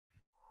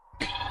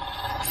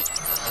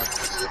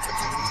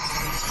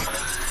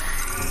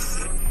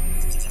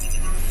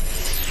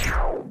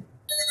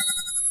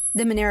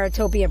The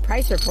Monerotopia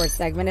Price Report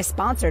segment is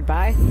sponsored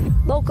by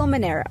Local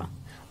Monero.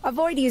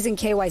 Avoid using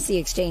KYC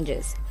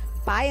exchanges.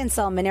 Buy and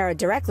sell Monero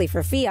directly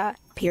for fiat,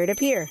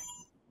 peer-to-peer.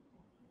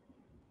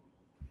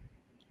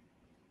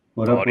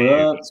 What up, Buddy, what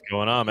up? what's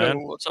going on, man?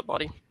 Yo, what's up,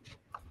 buddy?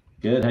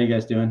 Good, how you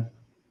guys doing?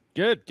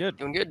 Good, good.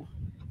 Doing good.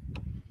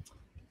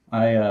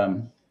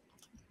 I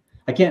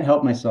can't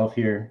help myself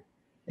here.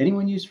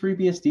 Anyone use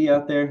FreeBSD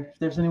out there? If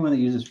there's anyone that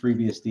uses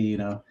FreeBSD, you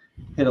know,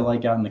 hit a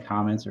like out in the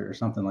comments or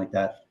something like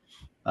that.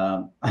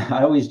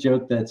 I always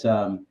joke that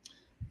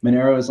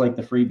Monero is like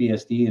the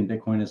FreeBSD and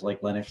Bitcoin is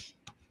like Linux.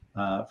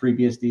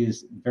 FreeBSD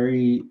is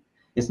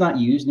it's not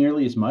used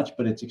nearly as much,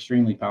 but it's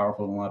extremely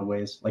powerful in a lot of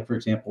ways. Like, for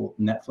example,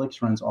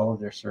 Netflix runs all of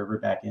their server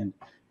backend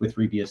with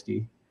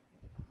FreeBSD.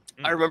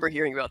 I remember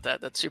hearing about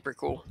that. That's super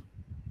cool.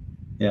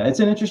 Yeah, it's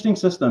an interesting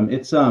system.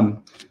 It's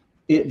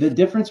the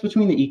difference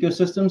between the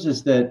ecosystems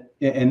is that,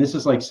 and this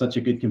is like such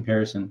a good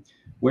comparison,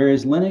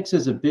 whereas Linux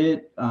is a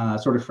bit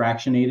sort of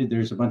fractionated.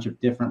 There's a bunch of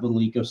different little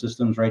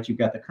ecosystems, right? You've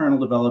got the kernel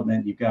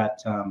development, you've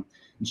got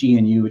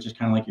GNU, which is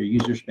kind of like your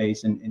user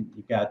space, and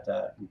you've got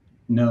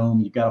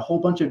GNOME. You've got a whole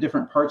bunch of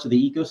different parts of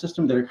the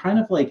ecosystem that are kind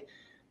of like,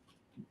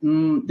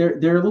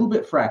 they're a little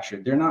bit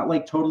fractured. They're not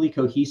like totally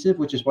cohesive,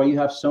 which is why you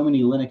have so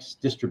many Linux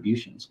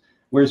distributions.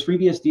 Whereas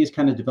FreeBSD is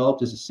kind of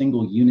developed as a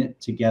single unit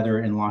together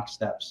in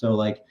lockstep. So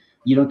like,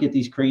 you don't get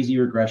these crazy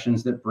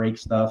regressions that break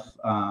stuff,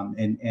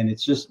 and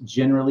it's just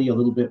generally a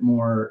little bit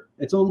more.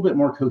 It's a little bit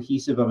more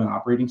cohesive of an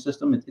operating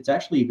system. It's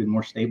actually even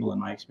more stable in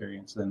my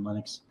experience than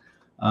Linux,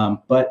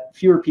 but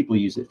fewer people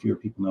use it. Fewer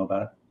people know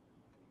about it.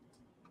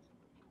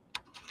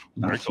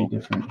 Not too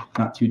different.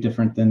 Not too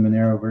different than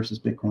Monero versus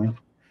Bitcoin.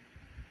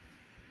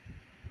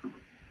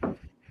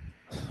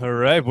 All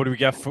right, what do we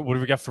got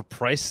for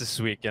price this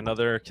week?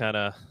 Another kind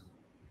of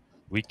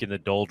week in the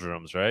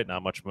doldrums, right?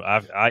 Not much.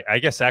 I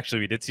guess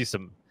actually we did see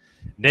some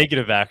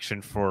negative action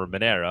for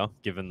Monero,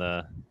 given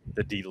the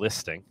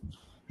delisting.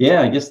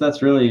 Yeah, I guess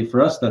that's really,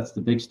 for us, that's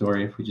the big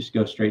story. If we just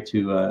go straight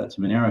to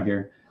Monero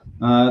here.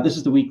 This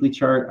is the weekly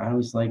chart. I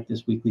always like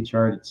this weekly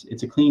chart.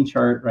 It's a clean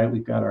chart, right?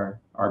 We've got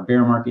our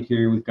bear market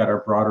here. We've got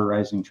our broader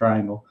rising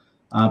triangle.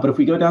 But if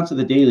we go down to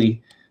the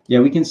daily, yeah,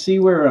 we can see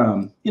where,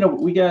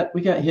 we got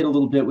hit a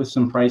little bit with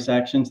some price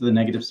action to the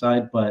negative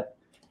side. But,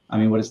 I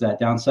mean, what is that?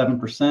 Down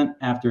 7%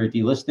 after a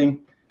delisting.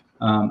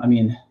 I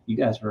mean, you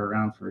guys were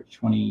around for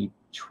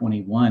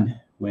 2021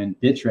 when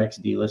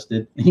Bittrex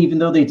delisted, and even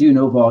though they do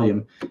no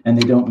volume and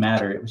they don't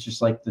matter, it was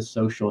just like the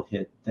social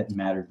hit that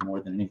mattered more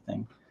than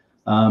anything.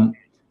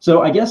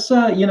 So I guess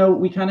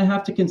we kind of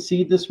have to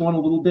concede this one a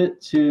little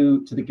bit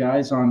to the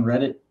guys on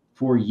Reddit.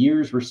 For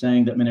years were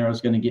saying that Monero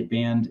is going to get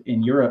banned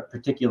in Europe,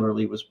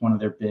 particularly, was one of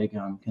their big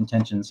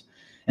contentions.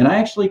 And I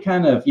actually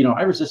kind of,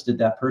 I resisted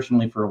that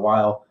personally for a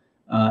while.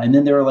 And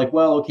then they were like,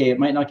 well, okay, it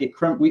might not get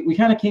we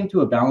kind of came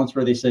to a balance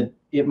where they said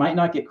it might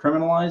not get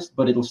criminalized,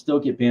 but it'll still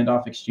get banned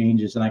off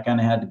exchanges. And I kind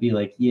of had to be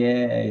like,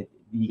 yeah,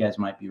 you guys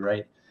might be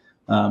right.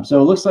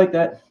 So it looks like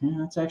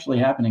that's actually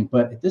happening.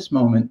 But at this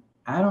moment,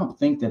 I don't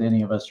think that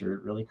any of us are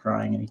really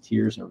crying any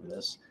tears over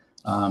this.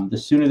 The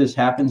sooner this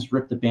happens,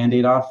 rip the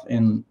Band-Aid off.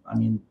 And I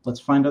mean, let's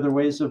find other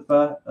ways of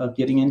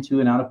getting into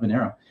and out of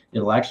Monero.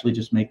 It'll actually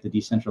just make the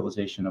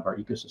decentralization of our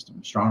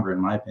ecosystem stronger, in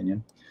my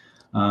opinion.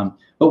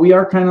 But we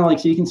are kind of like,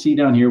 so you can see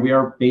down here, we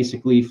are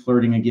basically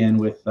flirting again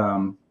with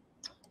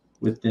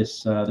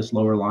this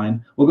lower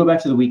line. We'll go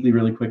back to the weekly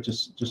really quick,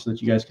 just so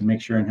that you guys can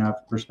make sure and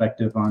have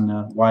perspective on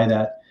why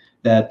that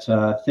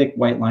thick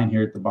white line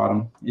here at the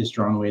bottom is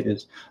drawn the way it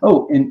is.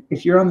 Oh, and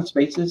if you're on the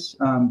spaces,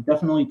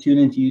 definitely tune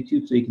into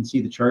YouTube so you can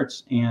see the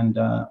charts. And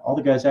all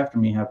the guys after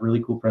me have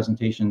really cool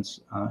presentations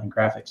and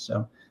graphics.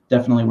 So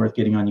definitely worth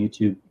getting on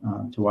YouTube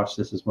to watch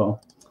this as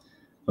well.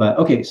 But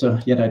okay, so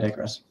yet I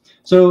digress.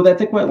 So that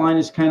thick white line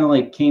is kind of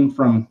like came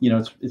from,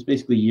 it's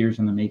basically years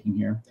in the making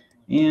here.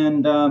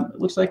 And it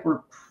looks like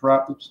we're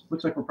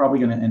probably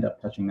going to end up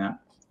touching that.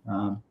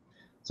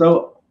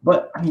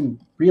 But I mean,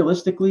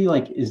 realistically,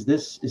 like, is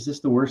this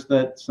the worst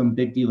that some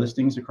big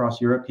delistings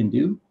across Europe can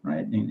do,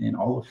 right? In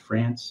all of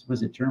France,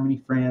 was it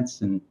Germany,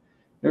 France, and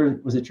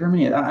was it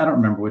Germany? I don't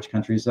remember which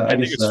countries. I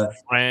think it's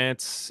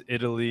France,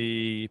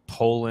 Italy,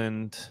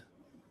 Poland.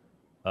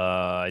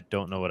 I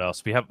don't know what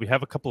else. We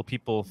have a couple of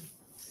people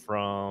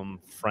from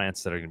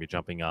France that are going to be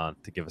jumping on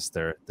to give us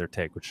their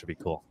take, which should be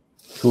cool.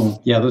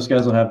 Cool. Yeah, those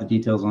guys will have the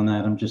details on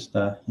that. I'm just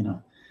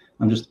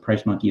I'm just the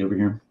price monkey over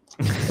here.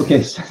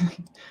 Okay, so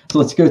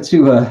let's go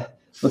to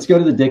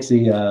the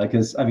Dixie,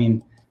 because I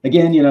mean,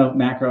 again,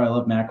 macro. I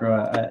love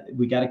macro.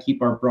 We got to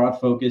keep our broad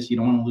focus. You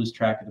don't want to lose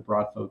track of the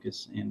broad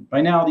focus. And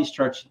by now, these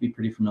charts should be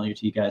pretty familiar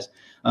to you guys.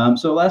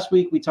 So last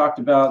week we talked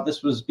about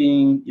this was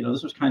being,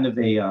 this was kind of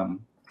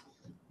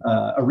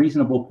a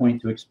reasonable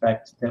point to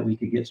expect that we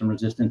could get some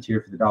resistance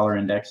here for the dollar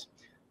index,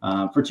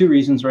 for two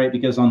reasons, right?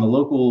 Because on the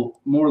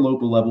more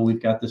local level,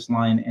 we've got this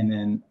line, and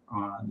then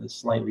on the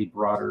slightly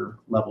broader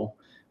level,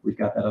 we've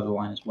got that other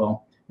line as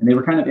well. And they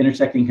were kind of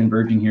intersecting,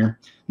 converging here.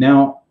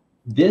 Now,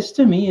 this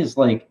to me is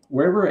like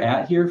where we're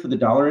at here for the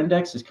dollar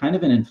index is kind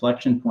of an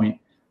inflection point.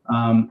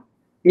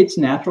 it's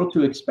natural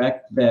to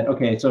expect that,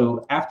 okay,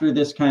 so after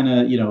this kind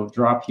of, you know,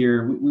 drop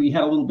here, we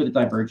had a little bit of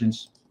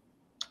divergence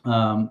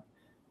on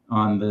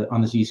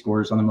the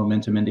Z-scores, on the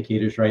momentum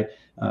indicators, right?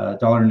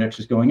 Dollar index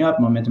was going up,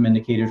 momentum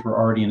indicators were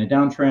already in a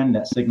downtrend.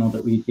 That signaled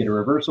that we'd get a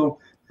reversal.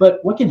 But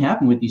what can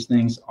happen with these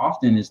things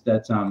often is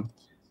that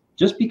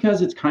just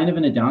because it's kind of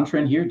in a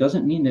downtrend here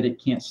doesn't mean that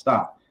it can't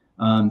stop.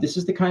 This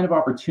is the kind of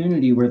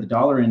opportunity where the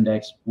dollar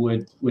index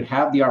would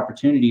have the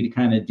opportunity to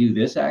kind of do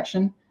this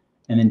action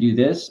and then do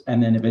this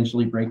and then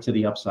eventually break to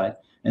the upside.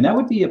 And that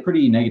would be a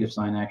pretty negative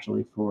sign,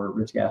 actually, for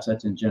risk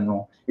assets in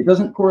general. It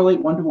doesn't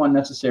correlate one-to-one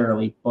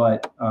necessarily,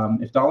 but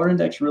if dollar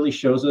index really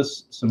shows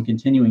us some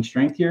continuing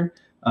strength here,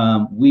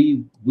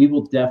 we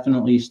will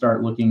definitely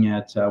start looking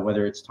at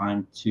whether it's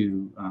time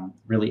to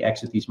really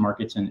exit these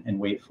markets and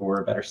wait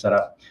for a better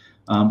setup.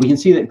 We can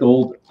see that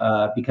gold,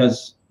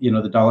 because, you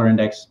know, the dollar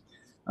index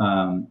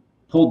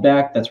pulled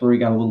back. That's where we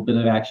got a little bit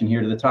of action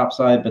here to the top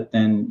side, but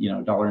then, you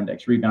know, dollar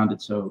index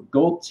rebounded. So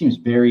gold seems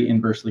very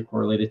inversely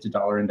correlated to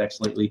dollar index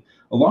lately,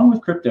 along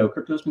with crypto.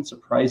 Crypto's been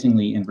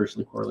surprisingly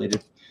inversely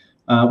correlated.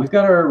 We've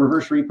got our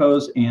reverse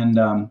repos,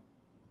 and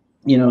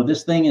you know,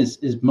 this thing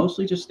is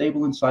mostly just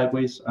stable and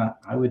sideways.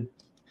 I would,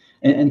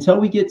 until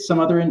we get some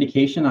other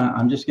indication,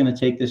 I'm just going to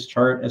take this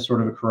chart as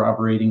sort of a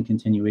corroborating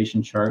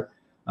continuation chart.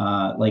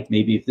 Like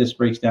maybe if this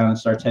breaks down and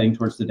starts heading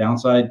towards the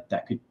downside,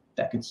 that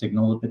could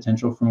signal the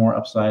potential for more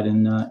upside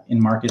in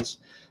markets.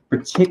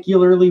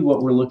 Particularly,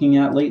 what we're looking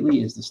at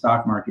lately is the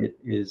stock market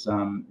is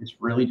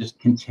really just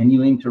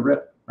continuing to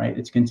rip, right?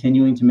 It's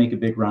continuing to make a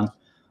big run.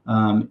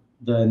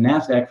 The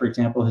NASDAQ, for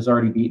example, has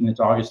already beaten its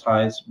August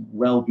highs,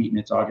 well beaten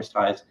its August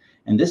highs,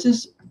 and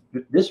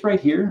this right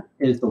here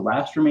is the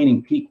last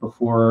remaining peak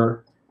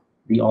before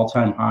the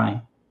all-time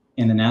high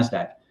in the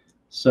NASDAQ.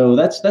 So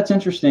that's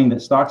interesting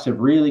that stocks have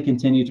really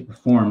continued to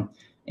perform,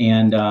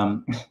 and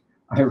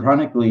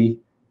ironically,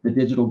 the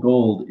digital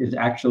gold is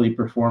actually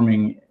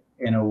performing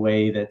in a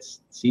way that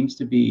seems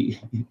to be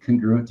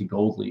congruent to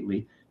gold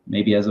lately,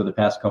 maybe as of the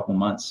past couple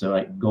months. So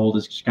like gold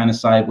is just kind of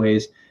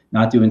sideways,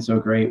 not doing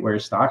so great,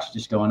 whereas stocks are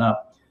just going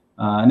up.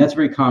 And that's a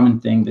very common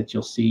thing that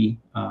you'll see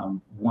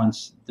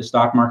once the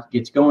stock market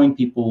gets going,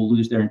 people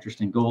lose their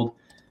interest in gold.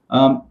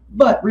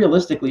 But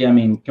realistically, I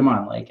mean, come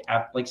on, like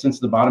since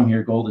the bottom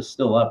here, gold is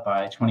still up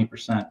by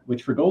 20%,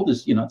 which for gold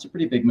is, you know, it's a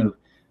pretty big move.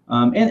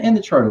 And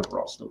the chart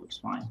overall still looks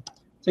fine.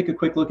 Take a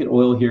quick look at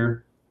oil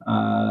here.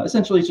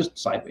 Essentially, it's just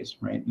sideways,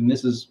 right? And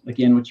this is,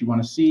 again, what you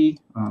want to see.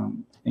 I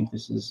think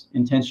this is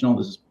intentional.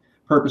 This is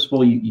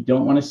purposeful. You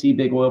don't want to see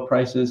big oil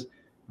prices.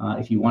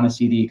 If you want to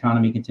see the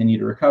economy continue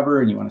to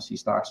recover and you want to see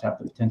stocks have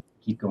the potential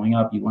to keep going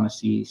up, you want to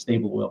see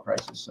stable oil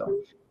prices. So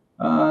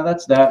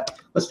that's that.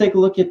 Let's take a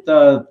look at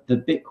the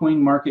Bitcoin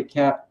market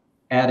cap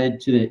added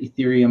to the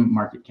Ethereum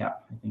market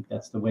cap. I think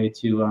that's the way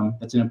to,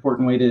 that's an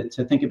important way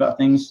to think about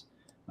things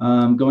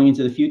going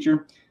into the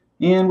future.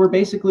 And we're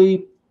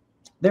basically,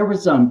 there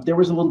was a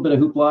little bit of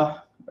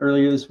hoopla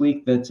earlier this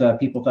week that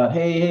people thought,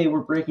 hey,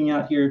 we're breaking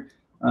out here.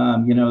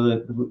 You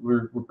know,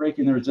 we're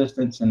breaking the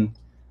resistance, and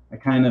I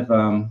kind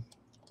of,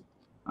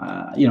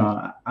 you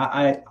know,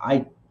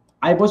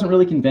 I wasn't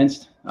really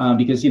convinced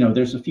because, you know,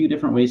 there's a few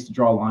different ways to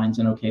draw lines,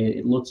 and okay,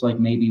 it looks like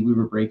maybe we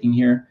were breaking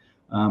here.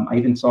 I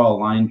even saw a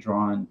line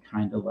drawn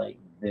kind of like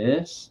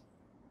this,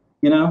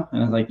 you know,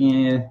 and I was like,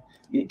 yeah,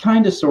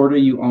 kind of, sort of,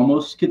 you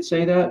almost could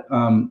say that.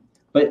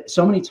 But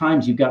so many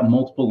times you've got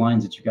multiple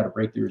lines that you've got to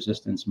break the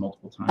resistance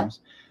multiple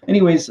times.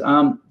 Anyways,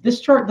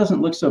 this chart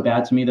doesn't look so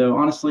bad to me, though.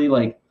 Honestly,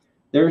 like,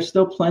 there's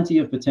still plenty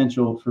of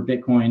potential for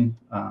Bitcoin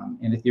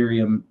and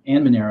Ethereum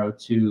and Monero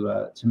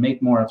to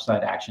make more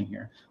upside action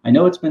here. I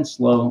know it's been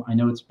slow. I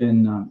know it's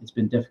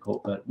been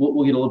difficult, but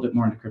we'll get a little bit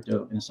more into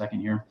crypto in a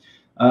second here.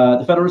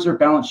 The Federal Reserve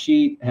balance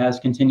sheet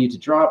has continued to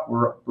drop.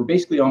 We're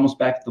basically almost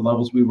back at the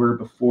levels we were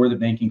before the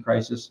banking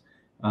crisis.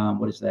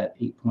 What is that?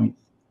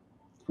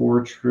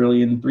 8.4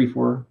 trillion,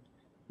 3.4.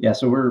 Yeah,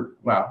 so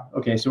wow.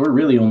 Okay, so we're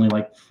really only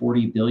like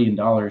 $40 billion,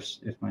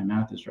 if my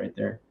math is right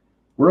there.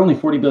 We're only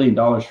 $40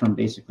 billion from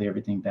basically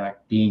everything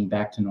being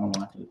back to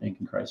normal after the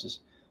banking crisis.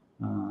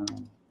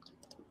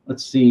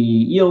 Let's see,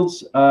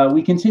 yields.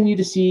 We continue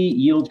to see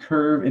yield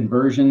curve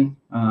inversion.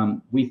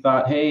 We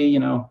thought, hey, you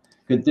know,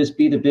 could this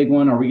be the big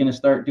one? Are we going to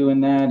start doing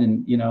that?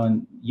 And, you know,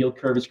 and yield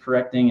curve is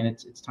correcting, and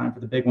it's time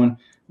for the big one.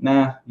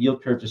 Nah,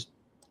 yield curve just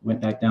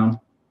went back down.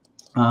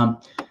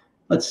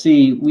 Let's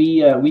see,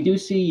 we do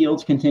see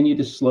yields continue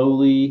to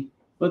slowly,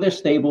 but they're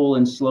stable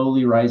and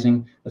slowly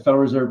rising. The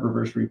Federal Reserve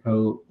reverse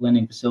repo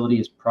lending facility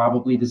is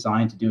probably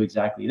designed to do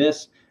exactly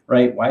this,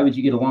 right? Why would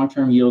you get a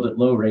long-term yield at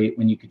low rate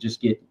when you could just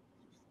get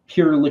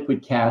pure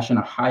liquid cash and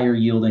a higher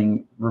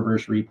yielding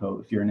reverse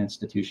repo if you're an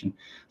institution?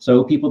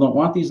 So people don't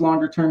want these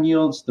longer term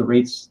yields. The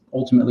rates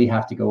ultimately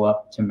have to go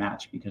up to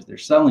match because they're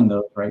selling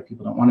those, right?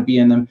 People don't want to be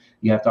in them.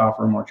 You have to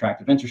offer a more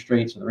attractive interest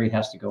rate, so the rate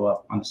has to go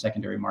up on the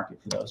secondary market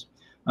for those.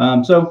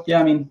 So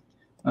yeah, I mean,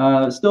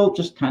 still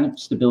just kind of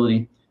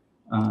stability.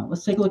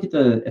 Let's take a look at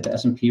the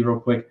S&P real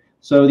quick.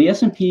 So the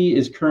S&P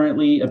is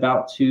currently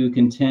about to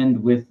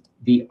contend with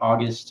the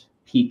August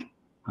peak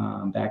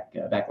back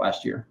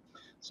last year.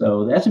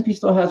 So the S&P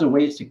still has a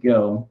ways to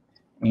go,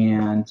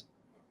 and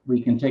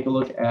we can take a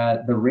look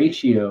at the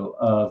ratio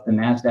of the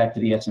NASDAQ to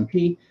the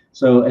S&P.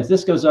 So as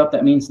this goes up,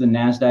 that means the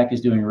NASDAQ is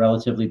doing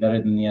relatively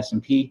better than the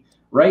S&P.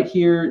 Right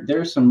here,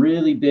 there's some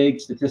really big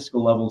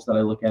statistical levels that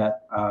I look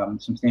at,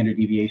 some standard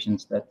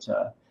deviations that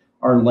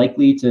are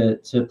likely to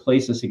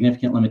place a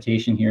significant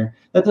limitation here.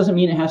 That doesn't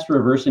mean it has to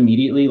reverse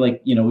immediately.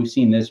 Like, you know, we've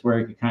seen this where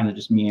it could kind of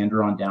just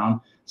meander on down.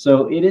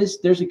 So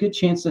there's a good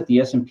chance that the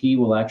S&P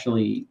will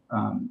actually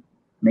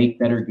make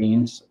better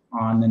gains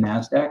on the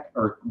NASDAQ,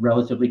 or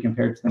relatively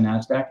compared to the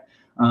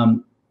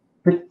NASDAQ.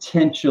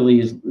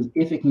 Potentially,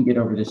 if it can get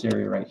over this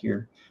area right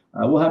here.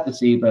 We'll have to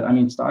see, but I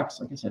mean,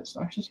 stocks, like I said,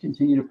 stocks just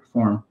continue to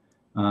perform.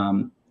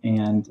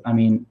 And I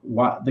mean,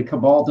 the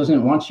cabal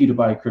doesn't want you to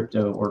buy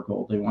crypto or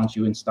gold. They want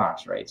you in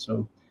stocks, right?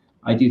 So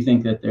I do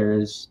think that there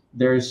is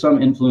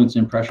some influence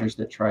and pressures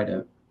that try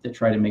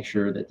to make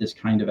sure that this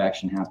kind of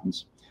action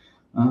happens.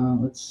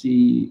 Let's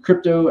see,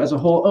 crypto as a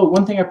whole. Oh,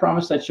 one thing I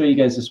promised I'd show you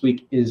guys this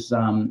week is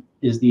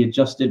the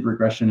adjusted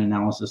regression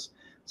analysis.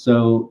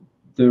 So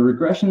the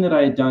regression that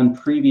I had done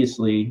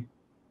previously,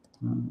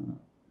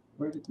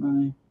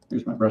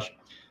 here's my brush.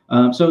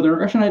 So the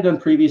regression I had done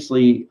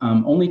previously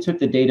only took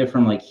the data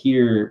from like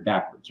here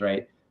backwards,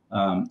 right?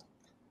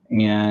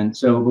 And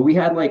so, but we've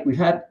had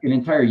an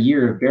entire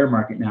year of bear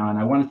market now, and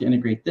I wanted to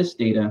integrate this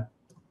data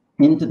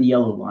into the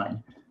yellow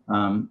line.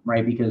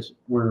 Right, because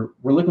we're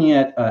looking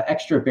at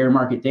extra bear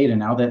market data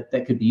now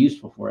that could be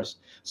useful for us.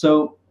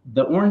 So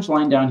the orange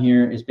line down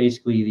here is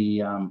basically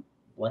the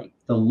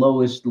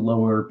lowest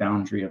lower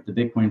boundary of the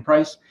Bitcoin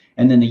price,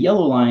 and then the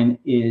yellow line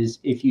is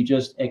if you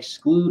just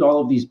exclude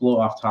all of these blow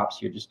off tops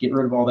here, just get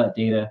rid of all that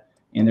data.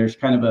 And there's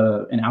kind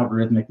of an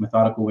algorithmic,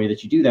 methodical way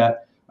that you do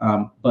that.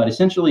 But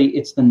essentially,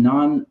 it's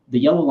the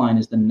yellow line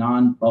is the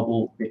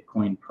non-bubble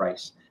Bitcoin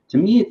price. To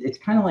me, it's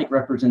kind of like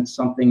represents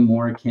something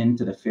more akin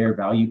to the fair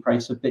value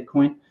price of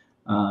Bitcoin.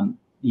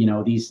 You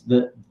know, these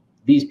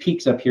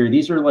peaks up here,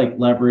 these are like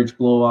leverage,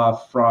 blow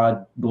off,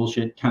 fraud,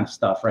 bullshit kind of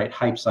stuff, right?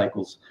 Hype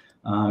cycles.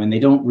 And they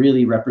don't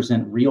really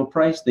represent real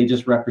price. They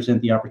just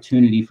represent the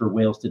opportunity for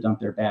whales to dump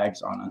their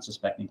bags on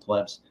unsuspecting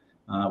plebs,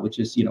 which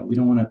is, you know, we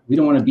don't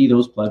want to be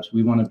those plebs.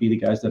 We want to be the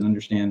guys that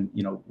understand,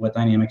 you know, what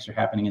dynamics are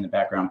happening in the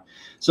background.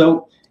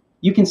 So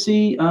you can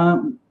see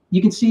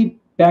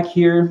back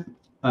here,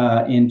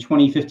 in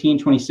 2015,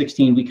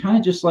 2016, we kind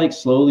of just like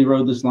slowly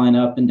rode this line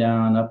up and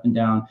down.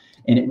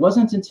 And it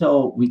wasn't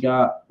until we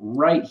got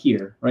right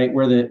here, right,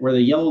 where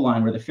the yellow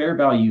line, where the fair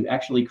value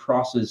actually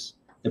crosses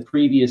the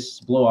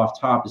previous blow off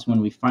top, is when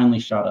we finally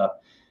shot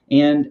up.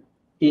 And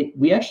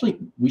we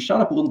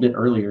shot up a little bit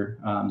earlier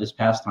this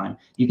past time.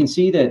 You can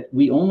see that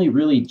we only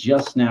really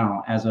just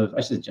now,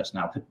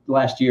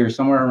 last year,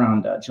 somewhere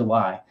around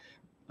July,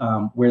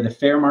 where the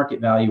fair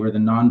market value, or the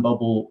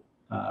non-bubble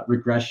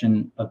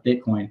regression of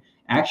Bitcoin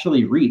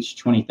actually reached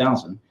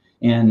 20,000.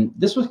 And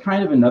this was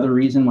kind of another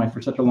reason why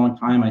for such a long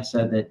time I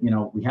said that, you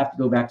know, we have to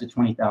go back to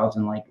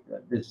 20,000. Like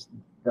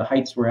the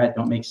heights we're at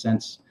don't make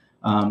sense.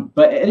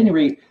 But at any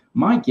rate,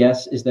 my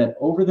guess is that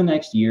over the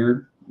next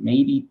year,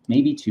 maybe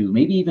two,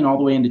 maybe even all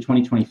the way into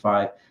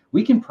 2025,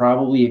 we can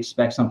probably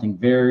expect something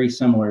very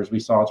similar as we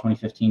saw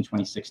 2015,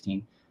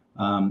 2016.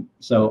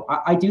 So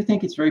I do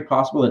think it's very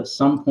possible that at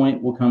some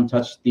point we'll come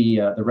touch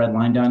the red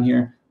line down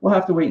here. We'll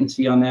have to wait and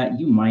see on that.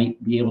 You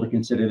might be able to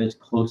consider this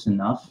close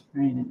enough,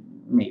 right?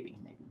 Maybe.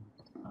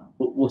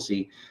 We'll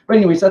see. But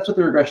anyways, that's what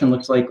the regression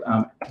looks like.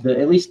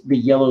 At least the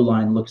yellow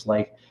line looks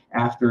like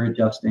after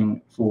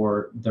adjusting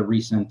for the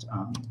recent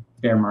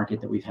bear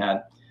market that we've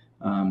had.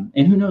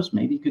 And who knows,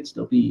 maybe could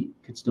still be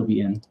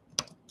in.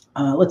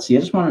 Let's see. I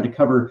just wanted to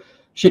cover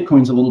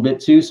shitcoins a little bit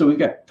too. So we've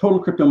got total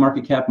crypto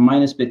market cap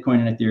minus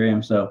Bitcoin and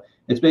Ethereum. So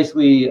it's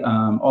basically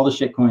all the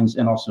shitcoins,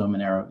 and also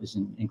Monero is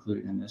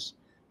included in this.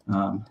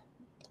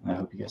 I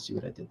hope you guys see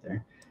what I did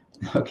there.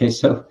 Okay,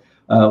 so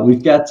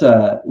we've got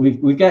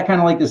kind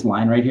of like this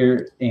line right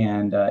here,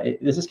 and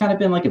this has kind of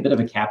been like a bit of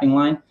a capping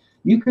line.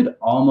 You could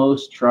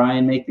almost try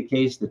and make the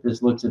case that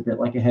this looks a bit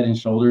like a head and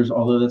shoulders,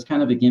 although that's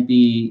kind of a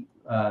gimpy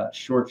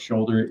short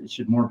shoulder. It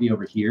should more be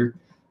over here,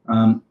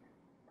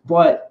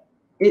 but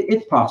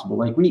it's possible.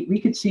 Like we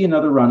could see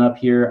another run up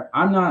here.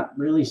 I'm not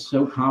really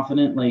so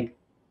confident like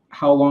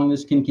how long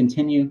this can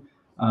continue.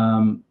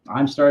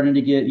 I'm starting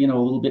to get, you know,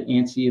 a little bit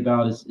antsy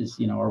about is,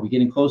 you know, are we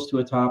getting close to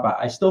a top?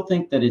 I still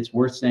think that it's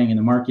worth staying in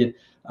the market.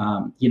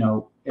 You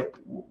know,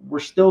 we're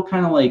still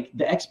kind of like,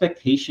 the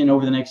expectation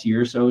over the next year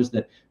or so is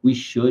that we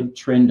should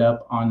trend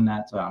up on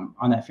that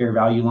fair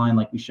value line,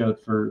 like we showed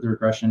for the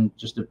regression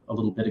just a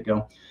little bit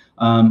ago.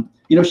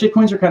 You know,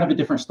 shitcoins are kind of a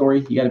different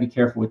story. You got to be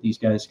careful with these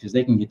guys because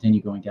they can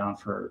continue going down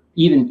for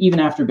even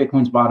after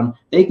Bitcoin's bottom,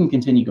 they can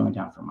continue going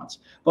down for months.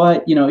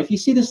 But, you know, if you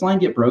see this line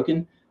get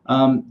broken,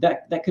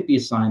 that could be a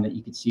sign that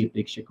you could see a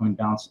big shitcoin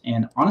bounce.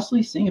 And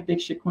honestly, seeing a big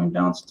shitcoin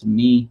bounce to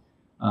me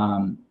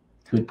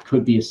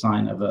could be a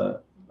sign of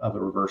a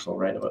reversal,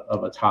 right?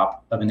 Of a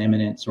top, of an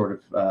imminent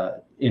sort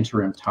of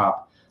interim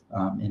top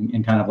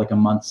in kind of like a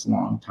months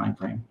long time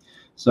frame.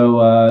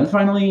 So and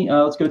finally,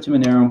 let's go to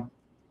Monero,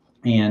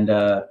 and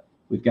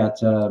we've got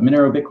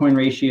Monero Bitcoin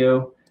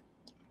ratio.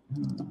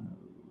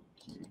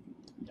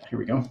 Here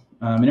we go.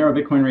 Monero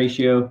Bitcoin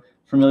ratio,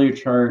 familiar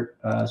chart,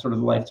 sort of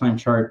the lifetime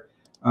chart.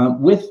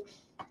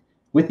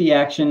 With the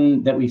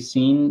action that we've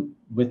seen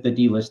with the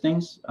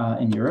delistings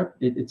in Europe,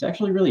 it's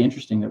actually really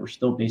interesting that we're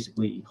still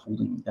basically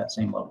holding that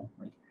same level.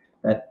 Like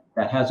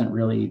that hasn't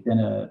really been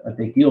a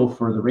big deal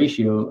for the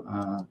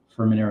ratio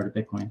for Monero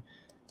to Bitcoin.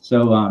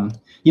 So,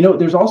 you know,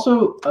 there's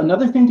also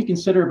another thing to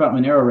consider about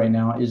Monero right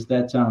now is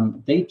that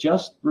they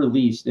just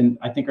released, and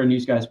I think our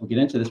news guys will get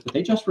into this, but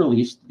they just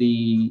released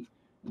the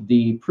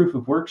proof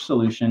of work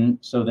solution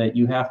so that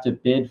you have to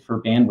bid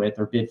for bandwidth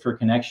or bid for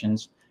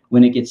connections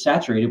when it gets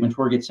saturated. When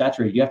Tor gets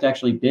saturated, you have to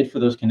actually bid for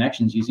those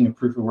connections using a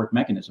proof of work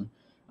mechanism.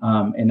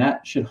 And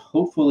that should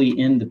hopefully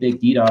end the big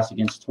DDoS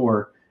against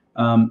Tor.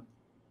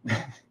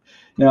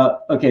 Now,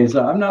 okay,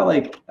 so I'm not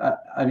like,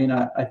 I mean,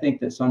 I think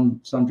that some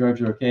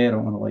drugs are okay. I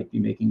don't want to like be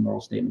making moral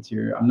statements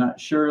here. I'm not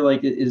sure like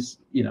is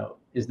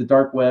the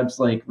dark webs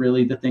like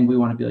really the thing we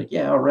want to be like,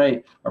 yeah, all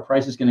right, our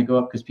price is going to go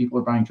up because people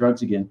are buying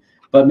drugs again.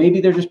 But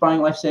maybe they're just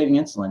buying life-saving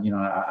insulin. You know,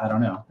 I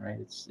don't know, right?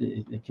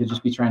 It could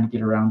just be trying to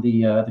get around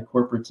the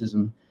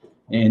corporatism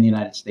in the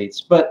United States.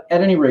 But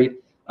at any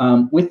rate,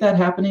 with that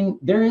happening,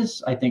 there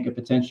is, I think, a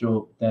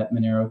potential that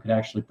Monero could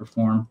actually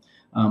perform.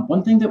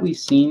 One thing that we've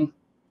seen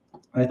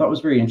I thought was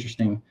very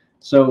interesting.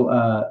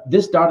 So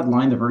this dotted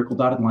line, the vertical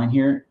dotted line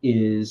here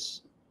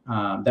is,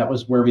 that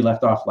was where we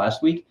left off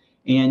last week.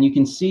 And you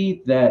can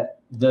see that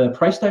the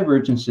price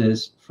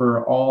divergences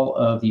for all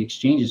of the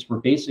exchanges were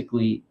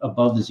basically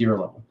above the zero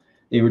level.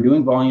 They were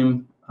doing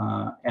volume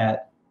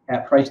at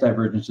price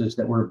divergences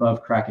that were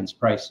above Kraken's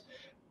price.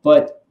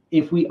 But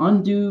if we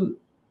undo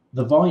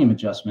the volume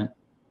adjustment,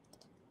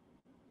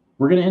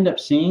 we're going to end up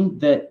seeing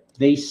that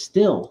they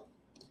still,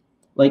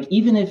 like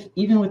even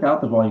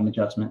without the volume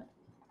adjustment,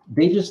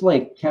 they just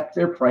like kept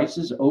their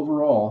prices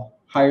overall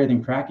higher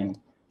than Kraken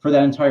for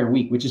that entire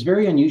week, which is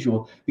very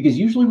unusual because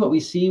usually what we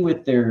see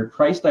with their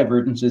price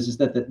divergences is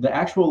that the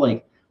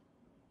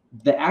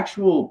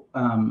actual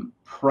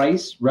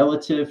price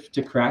relative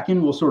to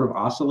Kraken will sort of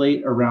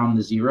oscillate around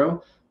the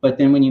zero. But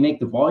then when you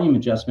make the volume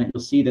adjustment,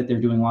 you'll see that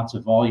they're doing lots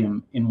of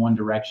volume in one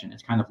direction.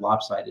 It's kind of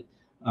lopsided.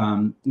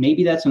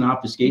 Maybe that's an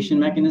obfuscation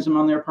mechanism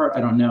on their part.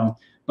 I don't know.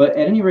 But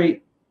at any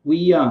rate,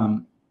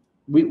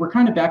 we're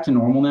kind of back to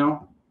normal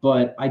now.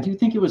 But I do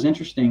think it was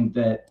interesting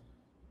that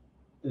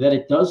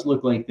it does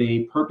look like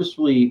they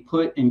purposefully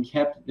put and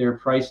kept their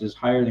prices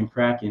higher than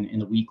Kraken in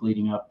the week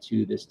leading up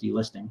to this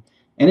delisting.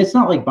 And it's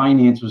not like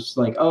Binance was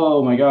like,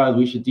 oh my God,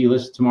 we should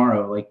delist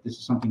tomorrow. Like this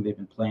is something they've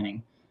been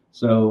planning.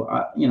 So,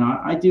 you know,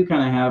 I do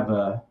kind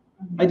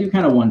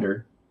of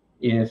wonder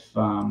if,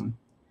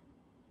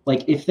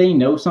 like if they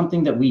know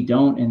something that we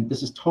don't, and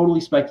this is totally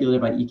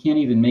speculative. You can't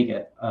even make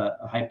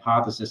a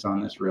hypothesis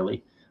on this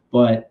really,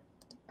 but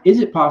is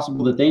it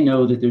possible that they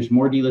know that there's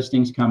more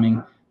delistings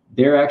coming?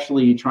 They're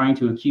actually trying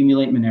to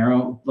accumulate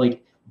Monero.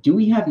 Like, do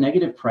we have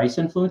negative price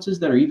influences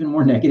that are even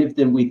more negative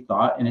than we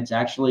thought? And it's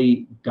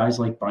actually guys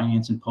like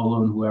Binance and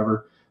Polo and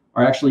whoever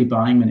are actually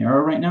buying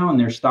Monero right now, and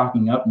they're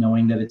stocking up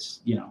knowing that it's,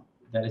 you know,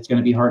 that it's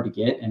going to be hard to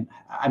get. And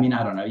I mean,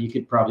 I don't know, you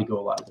could probably go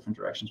a lot of different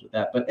directions with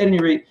that. But at any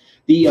rate,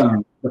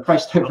 the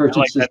price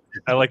divergence.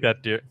 I like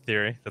that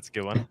theory. That's a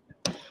good one.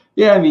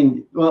 Yeah, I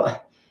mean,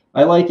 well,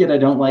 I like it. I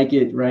don't like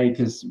it, right?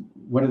 Because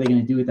what are they going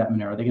to do with that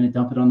Monero? Are they going to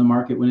dump it on the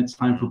market when it's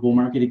time for bull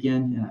market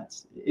again? Yeah,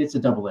 it's a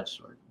double-edged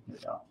sword.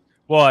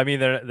 Well, I mean,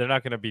 they're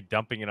not going to be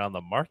dumping it on the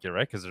market,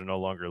 right? Because they're no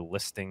longer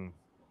listing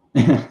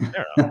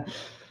Monero.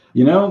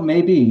 You know,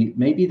 maybe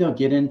they'll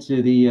get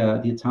into the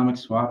atomic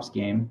swaps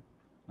game,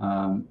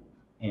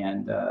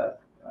 and who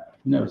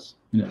knows,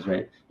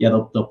 right? Yeah,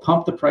 they'll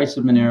pump the price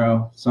of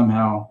Monero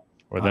somehow,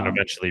 or then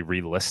eventually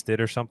relist it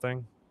or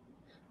something.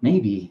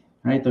 Maybe.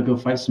 Right, they'll go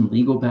fight some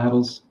legal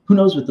battles. Who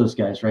knows with those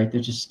guys, right?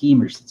 They're just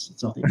schemers.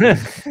 It's all they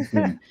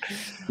do.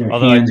 Their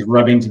hands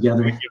rubbing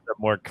together. We give them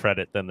more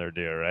credit than they're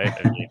due, right?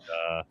 I mean,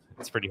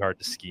 it's pretty hard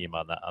to scheme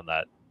on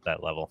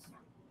that level.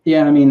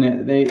 Yeah, I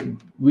mean,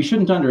 we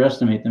shouldn't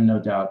underestimate them,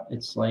 no doubt.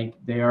 It's like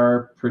they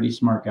are pretty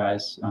smart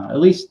guys, at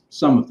least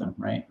some of them,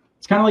 right?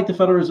 It's kind of like the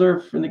Federal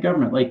Reserve and the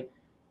government. Like,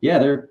 yeah,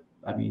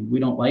 I mean,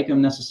 we don't like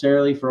them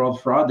necessarily for all the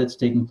fraud that's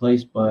taking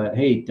place, but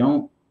hey,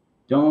 don't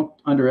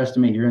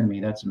underestimate your enemy.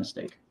 That's a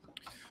mistake.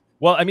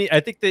 Well, I mean, I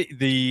think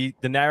the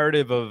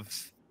narrative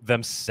of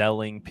them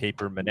selling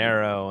paper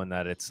Monero and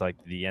that it's like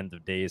the end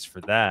of days for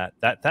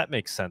that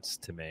makes sense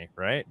to me,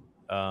 right?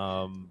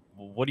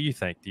 What do you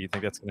think? Do you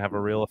think that's going to have a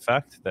real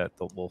effect, that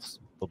there'll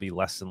be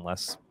less and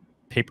less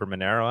paper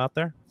Monero out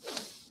there?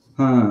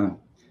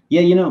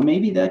 Yeah, you know,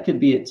 maybe that could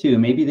be it too.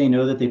 Maybe they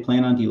know that they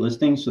plan on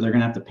delisting, so they're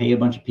going to have to pay a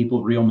bunch of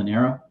people real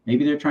Monero.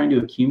 Maybe they're trying to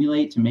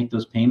accumulate to make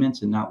those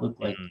payments and not look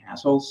like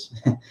assholes.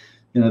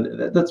 You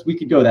know, we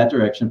could go that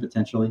direction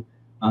potentially.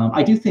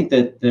 I do think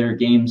that their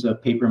games of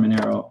paper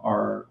Monero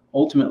are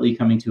ultimately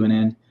coming to an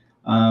end.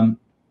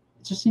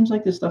 It just seems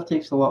like this stuff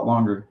takes a lot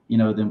longer, you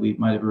know, than we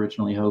might have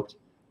originally hoped.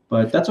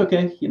 But that's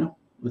okay, you know.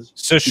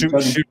 So should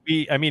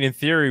we? I mean, in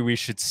theory, we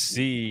should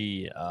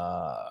see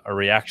a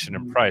reaction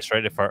in price,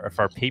 right? If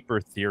our paper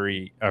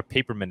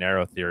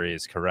Monero theory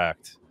is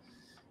correct,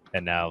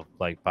 and now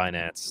like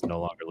Binance no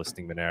longer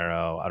listing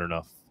Monero. I don't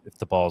know if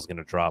the ball is going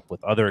to drop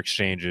with other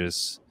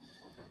exchanges.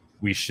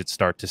 We should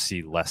start to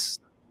see less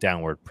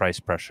downward price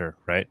pressure,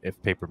 right?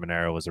 If paper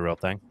Monero was a real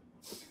thing.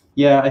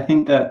 Yeah, I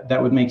think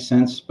that would make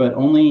sense, but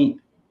only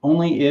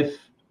if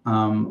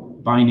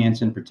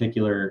Binance in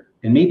particular,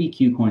 and maybe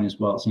Qcoin as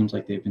well. It seems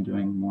like they've been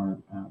doing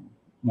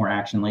more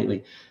action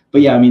lately.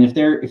 But yeah, I mean, if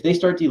they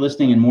start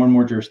delisting in more and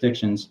more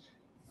jurisdictions,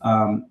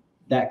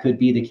 that could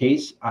be the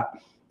case.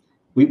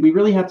 We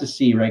really have to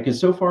see, right? Because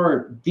so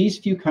far, these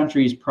few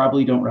countries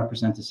probably don't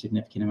represent a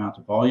significant amount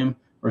of volume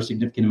or a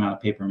significant amount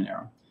of paper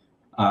Monero.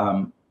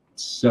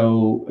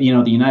 So, you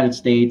know, the United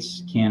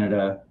States,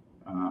 Canada,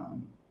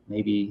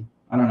 maybe,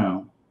 I don't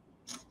know.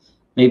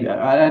 Maybe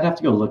I'd have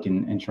to go look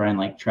and try and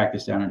like track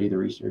this down and do the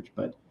research.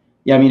 But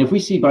yeah, I mean, if we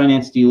see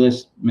Binance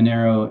delist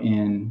Monero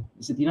in,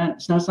 is it the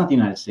United? No, it's not the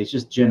United States.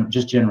 Just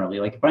generally,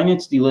 like if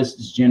Binance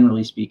delists,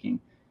 generally speaking,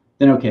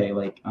 then okay,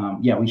 like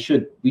yeah, we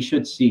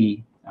should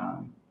see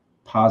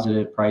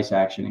positive price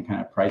action and kind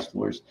of price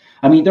floors.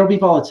 I mean, there'll be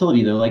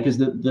volatility though, like because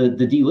the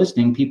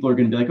delisting, people are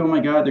going to be like, oh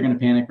my God, they're going to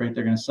panic, right?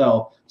 They're going to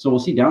sell. So we'll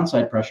see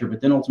downside pressure, but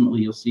then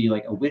ultimately you'll see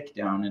like a wick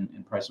down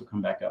and price will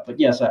come back up. But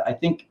yes, I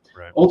think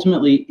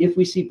ultimately, if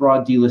we see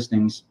broad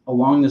delistings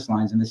along this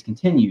lines and this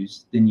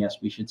continues, then yes,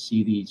 we should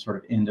see the sort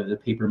of end of the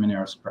paper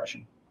Monero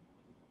suppression.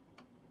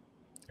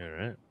 All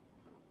right.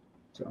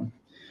 So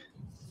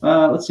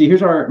let's see.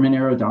 Here's our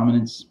Monero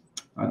dominance.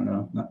 I don't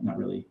know, not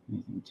really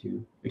anything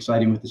too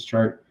exciting with this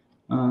chart.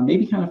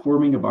 Maybe kind of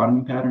forming a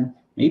bottoming pattern,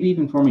 maybe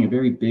even forming a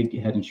very big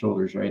head and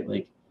shoulders, right?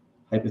 Like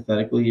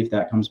hypothetically, if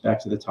that comes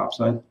back to the top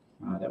side,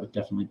 that would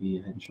definitely be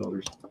a head and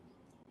shoulders.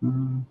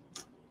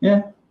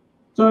 Yeah,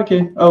 so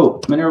okay. Oh,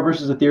 Monero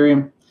versus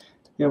Ethereum.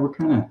 Yeah, we're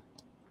kind of,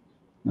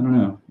 I don't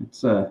know.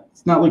 It's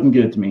not looking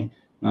good to me.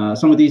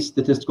 Some of these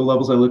statistical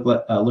levels I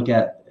look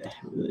at,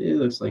 it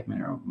looks like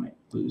Monero might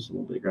lose a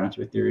little bit of ground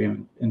to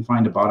Ethereum and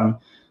find a bottom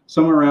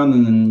somewhere around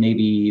and then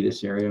maybe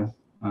this area.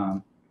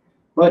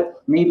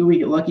 But maybe we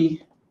get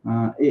lucky.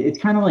 It's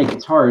kind of like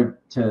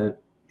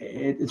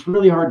it's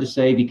really hard to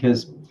say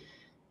because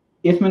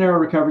if Monero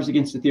recovers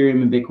against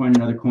Ethereum and Bitcoin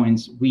and other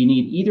coins, we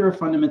need either a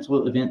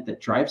fundamental event that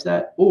drives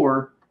that,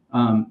 or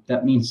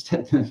that means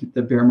that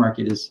the bear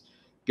market is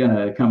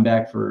gonna come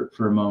back for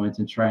a moment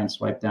and try and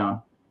swipe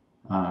down.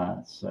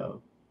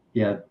 So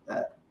yeah,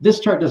 this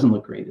chart doesn't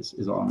look great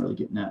is all I'm really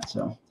getting at.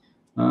 So,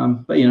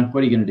 but you know,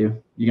 what are you gonna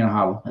do? You're gonna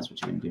hodl. That's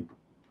what you're gonna do.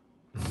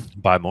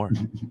 Buy more.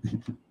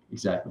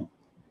 Exactly.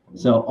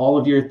 So all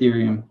of your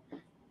Ethereum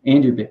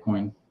and your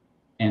Bitcoin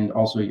and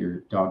also your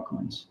dog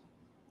coins.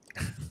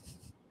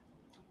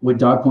 With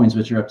dog coins,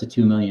 which are up to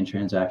 2 million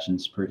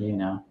transactions per day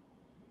now.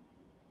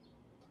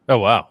 Oh,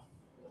 wow.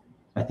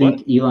 I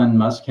think Elon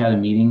Musk had a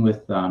meeting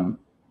with the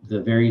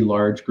very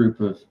large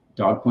group of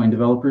dog coin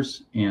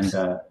developers, and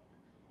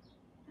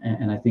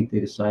I think they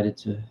decided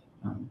to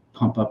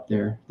pump up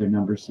their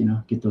numbers, you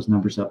know, get those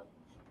numbers up.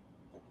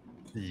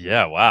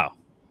 Yeah, wow.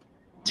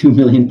 2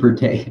 million per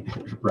day,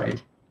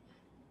 right?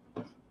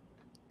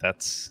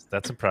 That's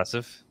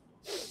impressive.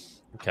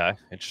 Okay,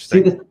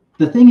 interesting. See,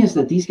 the thing is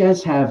that these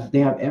guys have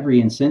every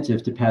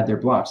incentive to pad their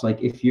blocks.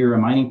 Like if you're a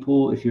mining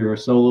pool, if you're a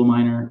solo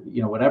miner,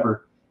 you know,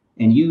 whatever,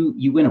 and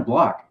you win a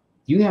block,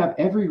 you have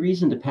every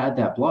reason to pad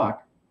that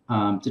block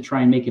to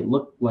try and make it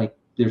look like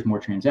there's more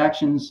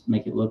transactions,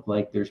 make it look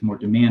like there's more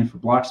demand for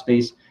block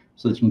space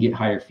so that you can get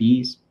higher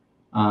fees.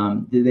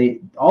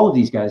 All of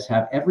these guys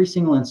have every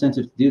single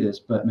incentive to do this,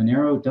 but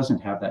Monero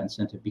doesn't have that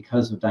incentive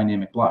because of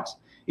dynamic blocks.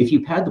 If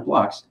you pad the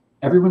blocks,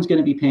 everyone's going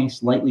to be paying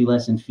slightly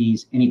less in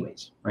fees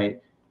anyways, right?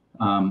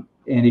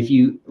 And if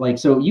you like,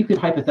 so you could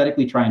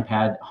hypothetically try and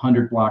pad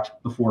 100 blocks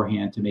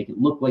beforehand to make it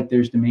look like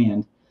there's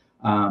demand.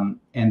 And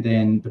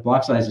then the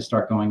block sizes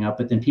start going up,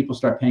 but then people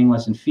start paying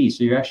less in fees.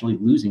 So you're actually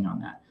losing on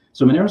that.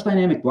 So Monero's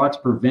dynamic blocks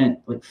prevent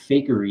like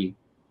fakery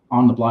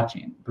on the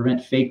blockchain,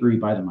 prevent fakery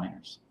by the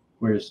miners.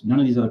 Whereas none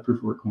of these other proof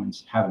of work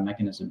coins have a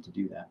mechanism to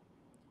do that.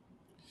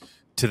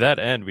 To that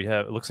end,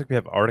 it looks like we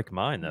have Arctic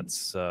Mine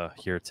that's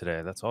here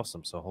today. That's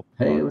awesome. So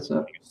hey, what's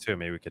up? Too.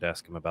 Maybe we could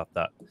ask him about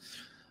that.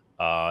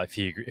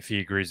 If he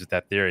agrees with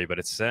that theory, but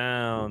it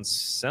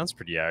sounds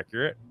pretty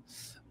accurate.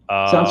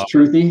 Sounds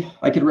truthy.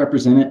 I could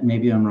represent it.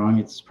 Maybe I'm wrong.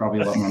 It's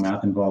probably a lot more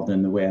math involved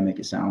in the way I make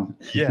it sound.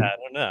 Yeah, I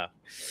don't know.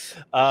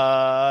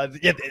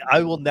 Yeah,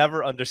 I will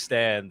never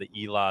understand the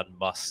Elon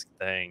Musk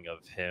thing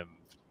of him,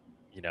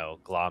 you know,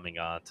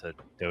 glomming onto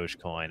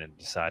Dogecoin and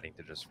deciding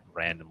to just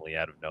randomly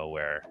out of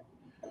nowhere,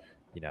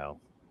 you know,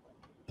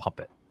 pump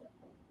it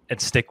and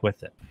stick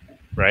with it,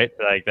 right?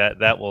 Like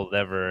that will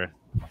never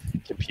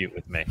compute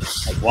with me.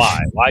 Like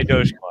why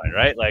Dogecoin,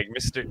 right? Like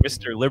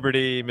Mr.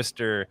 Liberty,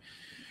 Mr.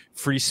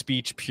 Free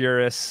speech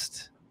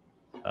purist,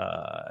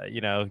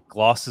 you know,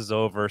 glosses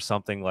over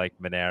something like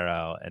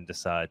Monero and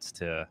decides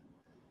to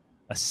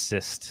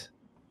assist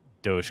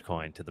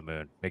Dogecoin to the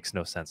moon. Makes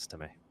no sense to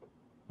me.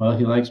 Well,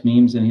 he likes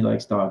memes and he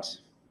likes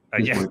dogs.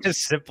 Yeah, as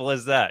simple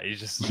as that. He's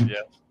just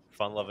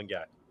fun-loving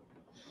guy.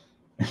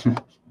 All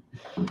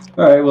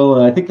right.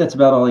 Well, I think that's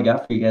about all I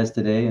got for you guys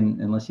today, and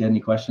unless you had any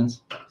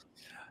questions.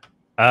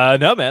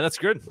 No, man, that's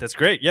good. That's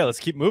great. Yeah, let's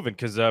keep moving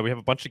because we have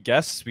a bunch of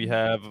guests. We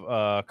have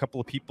a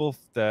couple of people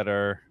that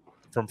are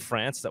from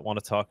France that want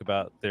to talk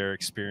about their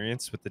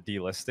experience with the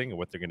delisting and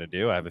what they're going to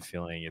do. I have a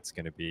feeling it's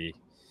going to be,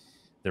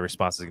 the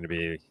response is going to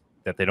be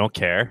that they don't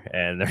care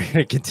and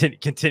they're going to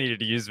continue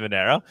to use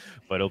Monero,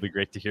 but it'll be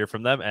great to hear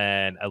from them.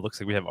 And it looks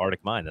like we have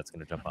Arctic Mind that's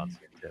going to jump on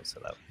here too. So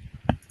that.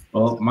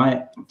 Well,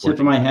 my tip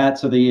of my hat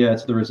to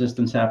the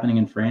resistance happening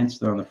in France.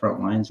 They're on the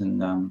front lines,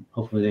 and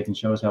hopefully they can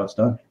show us how it's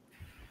done.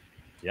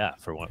 Yeah,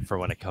 for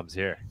when it comes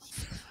here.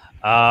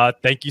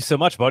 Thank you so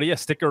much, buddy. Yeah,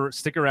 stick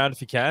around if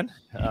you can.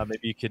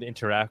 Maybe you could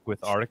interact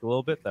with Arctic a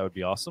little bit. That would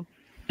be awesome.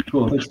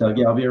 Cool. Thanks, Doug.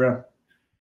 Yeah, I'll be around.